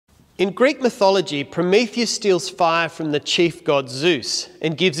In Greek mythology, Prometheus steals fire from the chief god Zeus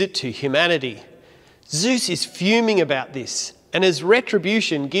and gives it to humanity. Zeus is fuming about this, and as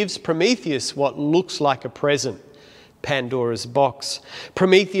retribution gives Prometheus what looks like a present, Pandora's box.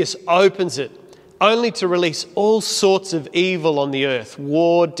 Prometheus opens it, only to release all sorts of evil on the earth: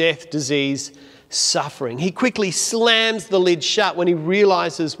 war, death, disease, suffering. He quickly slams the lid shut when he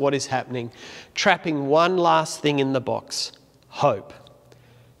realises what is happening, trapping one last thing in the box: hope.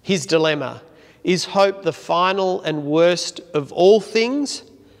 His dilemma: is hope the final and worst of all things,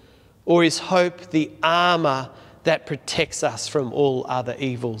 or is hope the armour that protects us from all other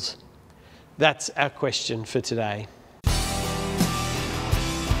evils? That's our question for today.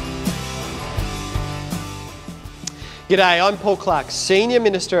 G'day, I'm Paul Clark, Senior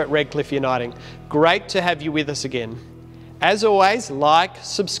Minister at Redcliffe Uniting. Great to have you with us again. As always, like,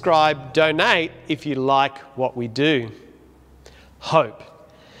 subscribe, donate if you like what we do. Hope.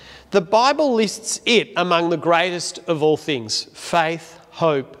 The Bible lists it among the greatest of all things: faith,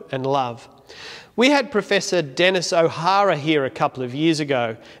 hope and love. We had Professor Dennis O'Hara here a couple of years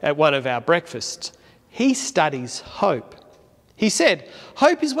ago at one of our breakfasts. He studies hope. He said,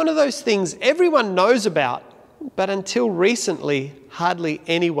 hope is one of those things everyone knows about, but until recently, hardly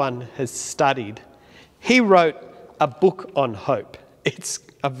anyone has studied. He wrote a book on hope. It's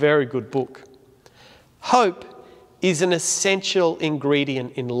a very good book. Hope is an essential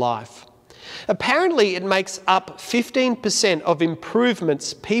ingredient in life. Apparently, it makes up 15% of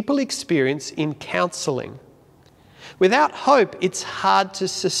improvements people experience in counselling. Without hope, it's hard to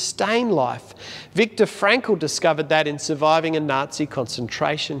sustain life. Viktor Frankl discovered that in surviving a Nazi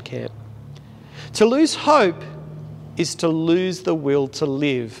concentration camp. To lose hope is to lose the will to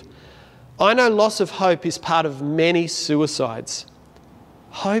live. I know loss of hope is part of many suicides.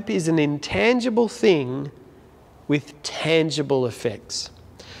 Hope is an intangible thing with tangible effects.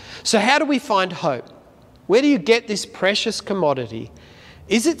 So how do we find hope? Where do you get this precious commodity?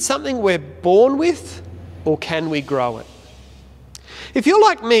 Is it something we're born with, or can we grow it? If you're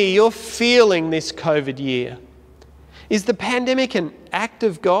like me, you're feeling this COVID year. Is the pandemic an act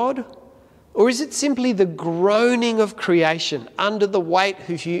of God? Or is it simply the groaning of creation under the weight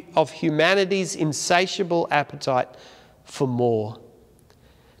of humanity's insatiable appetite for more?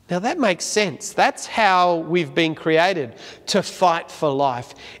 Now that makes sense. That's how we've been created, to fight for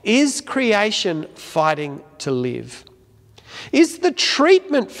life. Is creation fighting to live? Is the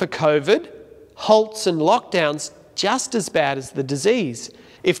treatment for COVID, halts and lockdowns, just as bad as the disease?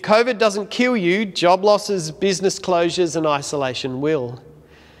 If COVID doesn't kill you, job losses, business closures and isolation will.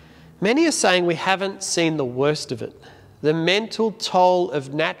 Many are saying we haven't seen the worst of it. The mental toll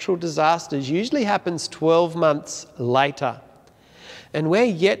of natural disasters usually happens 12 months later, and we're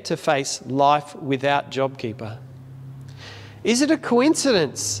yet to face life without JobKeeper. Is it a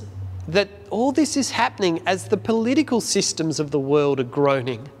coincidence that all this is happening as the political systems of the world are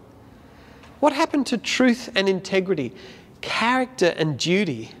groaning? What happened to truth and integrity, character and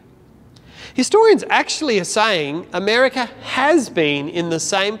duty? Historians actually are saying America has been in the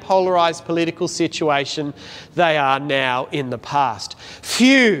same polarised political situation they are now in the past.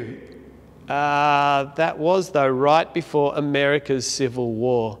 Phew! That was, though, right before America's Civil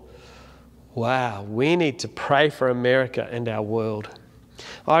War. Wow, we need to pray for America and our world.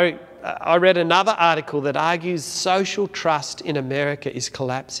 I read another article that argues social trust in America is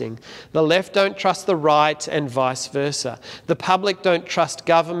collapsing. The left don't trust the right and vice versa. The public don't trust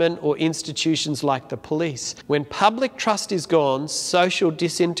government or institutions like the police. When public trust is gone, social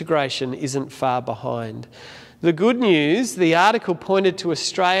disintegration isn't far behind. The good news, the article pointed to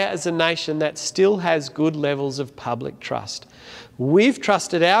Australia as a nation that still has good levels of public trust. We've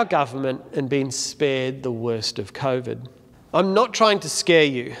trusted our government and been spared the worst of COVID. I'm not trying to scare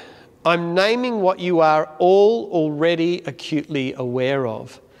you. I'm naming what you are all already acutely aware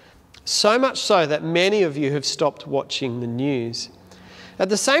of. So much so that many of you have stopped watching the news. At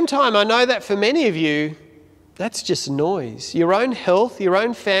the same time, I know that for many of you, that's just noise. Your own health, your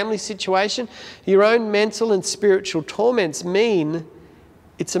own family situation, your own mental and spiritual torments mean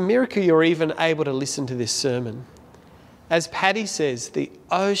it's a miracle you're even able to listen to this sermon. As Paddy says, the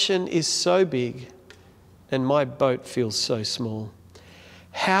ocean is so big and my boat feels so small.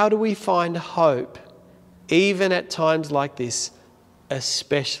 How do we find hope even at times like this,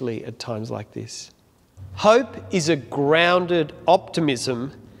 especially at times like this? Hope is a grounded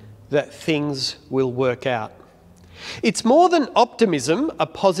optimism that things will work out. It's more than optimism, a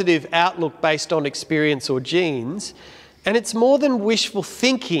positive outlook based on experience or genes, and it's more than wishful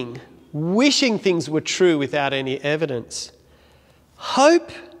thinking, wishing things were true without any evidence.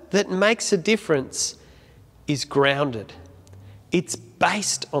 Hope that makes a difference is grounded. It's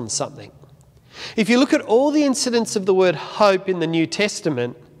based on something. If you look at all the incidents of the word hope in the New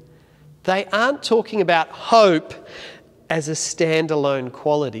Testament, they aren't talking about hope as a standalone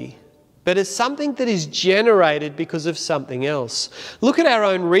quality, but as something that is generated because of something else. Look at our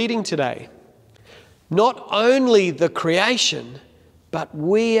own reading today. Not only the creation, but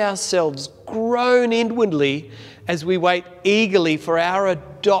we ourselves groan inwardly as we wait eagerly for our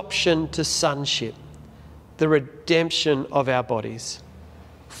adoption to sonship, the redemption of our bodies.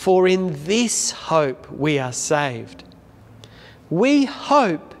 For in this hope we are saved. We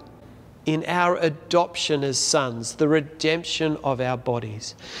hope in our adoption as sons, the redemption of our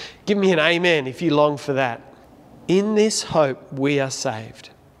bodies. Give me an amen if you long for that. In this hope we are saved.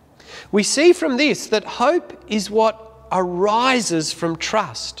 We see from this that hope is what arises from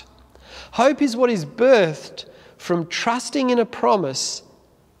trust. Hope is what is birthed from trusting in a promise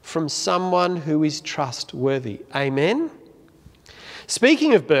from someone who is trustworthy. Amen?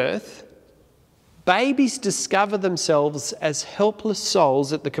 Speaking of birth, babies discover themselves as helpless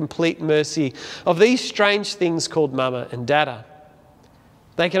souls at the complete mercy of these strange things called mama and dada.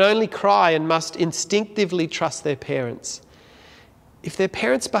 They can only cry and must instinctively trust their parents. If their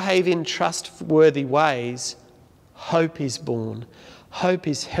parents behave in trustworthy ways, hope is born. Hope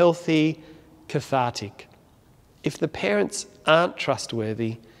is healthy, cathartic. If the parents aren't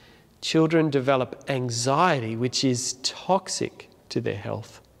trustworthy, children develop anxiety, which is toxic to their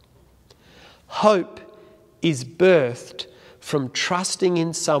health. Hope is birthed from trusting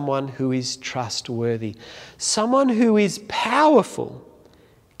in someone who is trustworthy. Someone who is powerful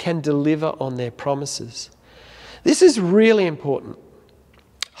can deliver on their promises. This is really important.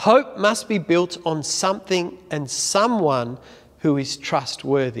 Hope must be built on something and someone who is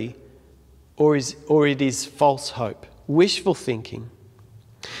trustworthy, or it is false hope, wishful thinking.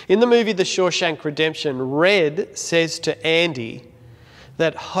 In the movie The Shawshank Redemption, Red says to Andy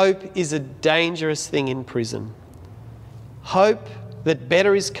that hope is a dangerous thing in prison. Hope that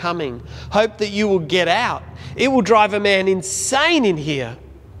better is coming. Hope that you will get out. It will drive a man insane in here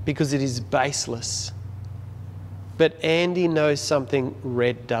because it is baseless. But Andy knows something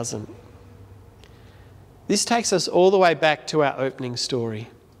Red doesn't. This takes us all the way back to our opening story.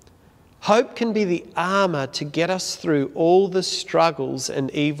 Hope can be the armour to get us through all the struggles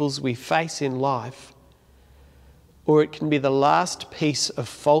and evils we face in life, or it can be the last piece of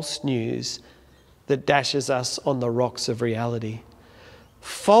false news that dashes us on the rocks of reality.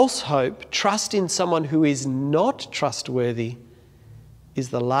 False hope, trust in someone who is not trustworthy, is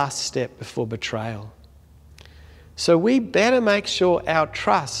the last step before betrayal. So we better make sure our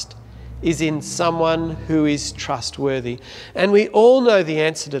trust is in someone who is trustworthy. And we all know the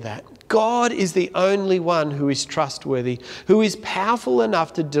answer to that. God is the only one who is trustworthy, who is powerful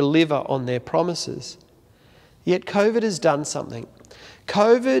enough to deliver on their promises. Yet COVID has done something.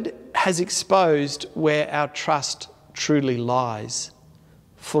 COVID has exposed where our trust truly lies.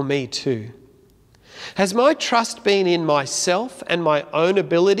 For me too. Has my trust been in myself and my own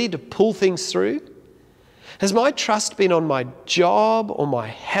ability to pull things through? Has my trust been on my job or my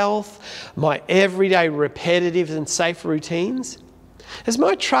health, my everyday repetitive and safe routines? Has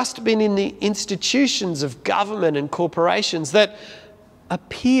my trust been in the institutions of government and corporations that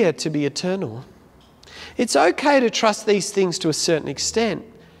appear to be eternal? It's okay to trust these things to a certain extent,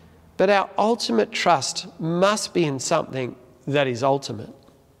 but our ultimate trust must be in something that is ultimate.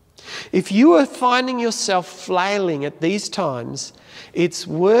 If you are finding yourself flailing at these times, it's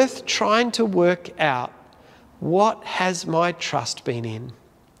worth trying to work out, what has my trust been in?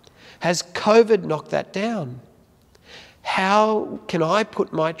 Has COVID knocked that down? How can I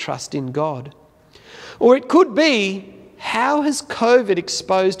put my trust in God? Or it could be, how has COVID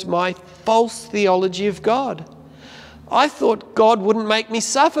exposed my false theology of God? I thought God wouldn't make me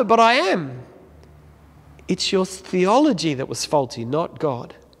suffer, but I am. It's your theology that was faulty, not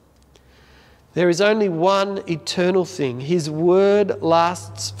God. There is only one eternal thing. His word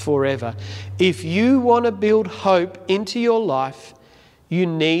lasts forever. If you want to build hope into your life, you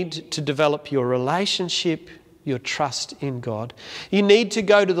need to develop your relationship, your trust in God. You need to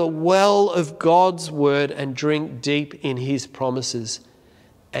go to the well of God's word and drink deep in his promises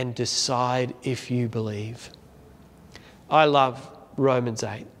and decide if you believe. I love Romans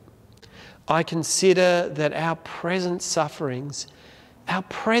 8. I consider that our present sufferings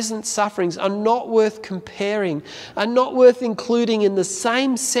are not worth comparing, are not worth including in the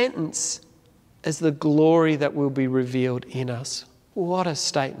same sentence as the glory that will be revealed in us. What a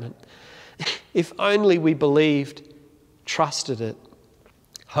statement. If only we believed, trusted it,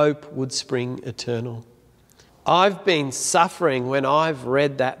 hope would spring eternal. I've been suffering when I've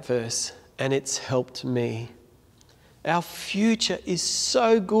read that verse, and it's helped me. Our future is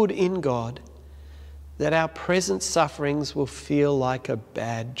so good in God that our present sufferings will feel like a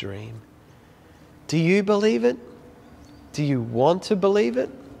bad dream. Do you believe it? Do you want to believe it?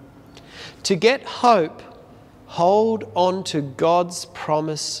 To get hope, hold on to God's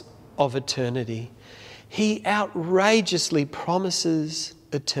promise of eternity. He outrageously promises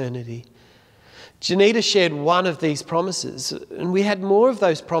eternity. Janita shared one of these promises, and we had more of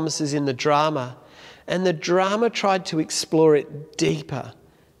those promises in the drama, and the drama tried to explore it deeper.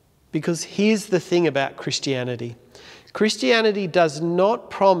 Because here's the thing about Christianity. Christianity does not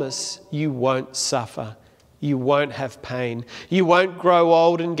promise you won't suffer. You won't have pain. You won't grow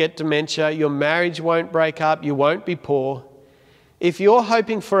old and get dementia. Your marriage won't break up. You won't be poor. If you're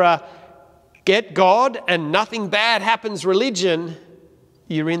hoping for a get God and nothing bad happens religion,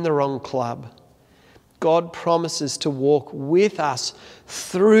 you're in the wrong club. God promises to walk with us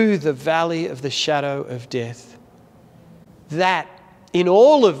through the valley of the shadow of death. That, in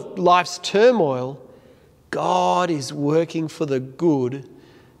all of life's turmoil, God is working for the good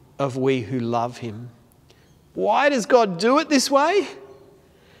of we who love him. Why does God do it this way?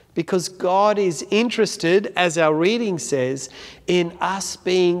 Because God is interested, as our reading says, in us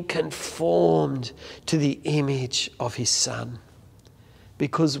being conformed to the image of his Son.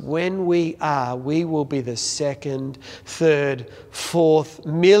 Because when we are, we will be the second, third, fourth,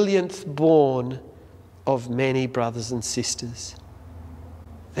 millionth born of many brothers and sisters.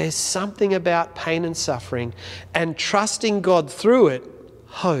 There's something about pain and suffering and trusting God through it,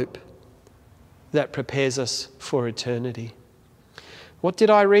 hope, that prepares us for eternity. What did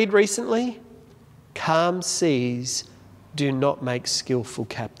I read recently? Calm seas do not make skillful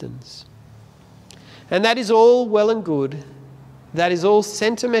captains. And that is all well and good. That is all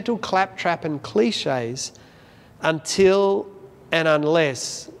sentimental claptrap and cliches until and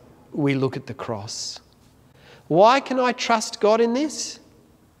unless we look at the cross. Why can I trust God in this?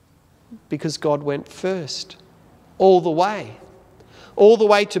 Because God went first, all the way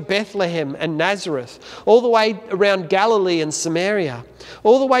to Bethlehem and Nazareth, all the way around Galilee and Samaria,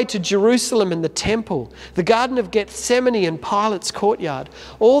 all the way to Jerusalem and the temple, the Garden of Gethsemane and Pilate's courtyard,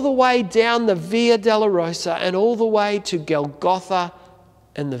 all the way down the Via Dolorosa and all the way to Golgotha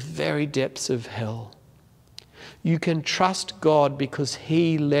and the very depths of hell. You can trust God because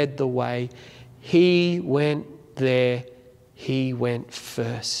he led the way. He went there. He went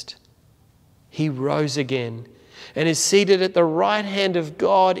first. He rose again and is seated at the right hand of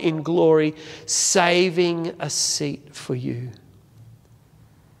God in glory, saving a seat for you.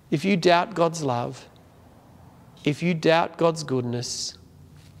 If you doubt God's love, if you doubt God's goodness,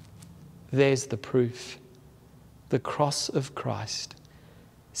 there's the proof. The cross of Christ.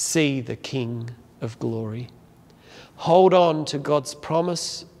 See the King of glory. Hold on to God's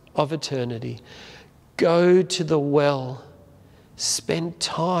promise of eternity. Go to the well. Spend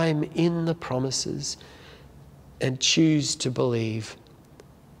time in the promises and choose to believe,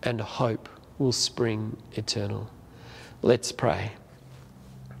 and hope will spring eternal. Let's pray.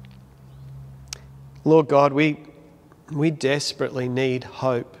 Lord God, we desperately need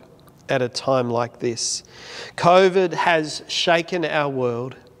hope at a time like this. COVID has shaken our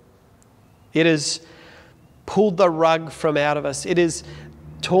world. It has pulled the rug from out of us. It has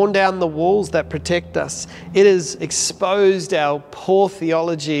torn down the walls that protect us. It has exposed our poor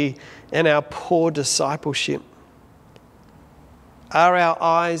theology and our poor discipleship. Are our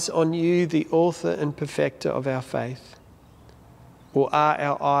eyes on you, the author and perfecter of our faith? Or are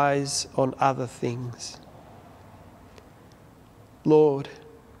our eyes on other things? Lord,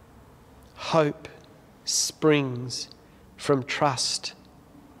 hope springs from trust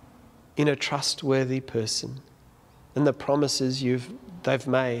in a trustworthy person and the promises they've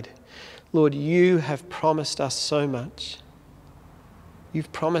made. Lord, you have promised us so much.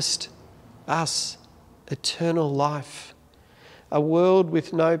 You've promised us eternal life, a world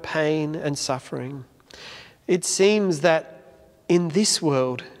with no pain and suffering. It seems that in this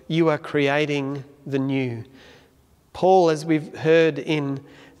world you are creating the new. Paul, as we've heard in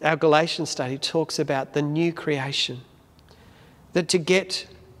our Galatians study, talks about the new creation. That to get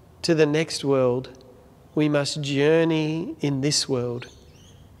to the next world, we must journey in this world.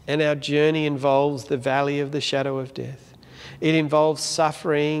 And our journey involves the valley of the shadow of death. It involves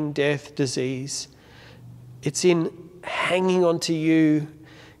suffering, death, disease. It's in hanging onto you,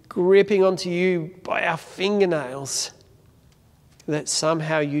 gripping onto you by our fingernails, that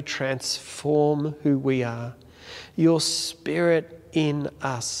somehow you transform who we are. Your Spirit in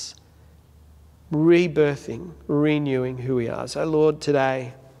us, rebirthing, renewing who we are. So Lord,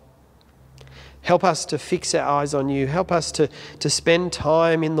 today, help us to fix our eyes on you. Help us to spend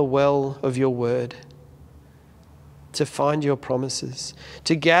time in the well of your word. to find your promises,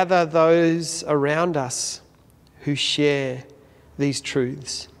 to gather those around us who share these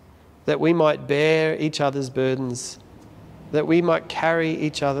truths, that we might bear each other's burdens, that we might carry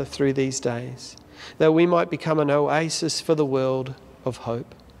each other through these days, that we might become an oasis for the world of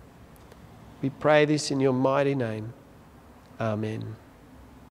hope. We pray this in your mighty name. Amen.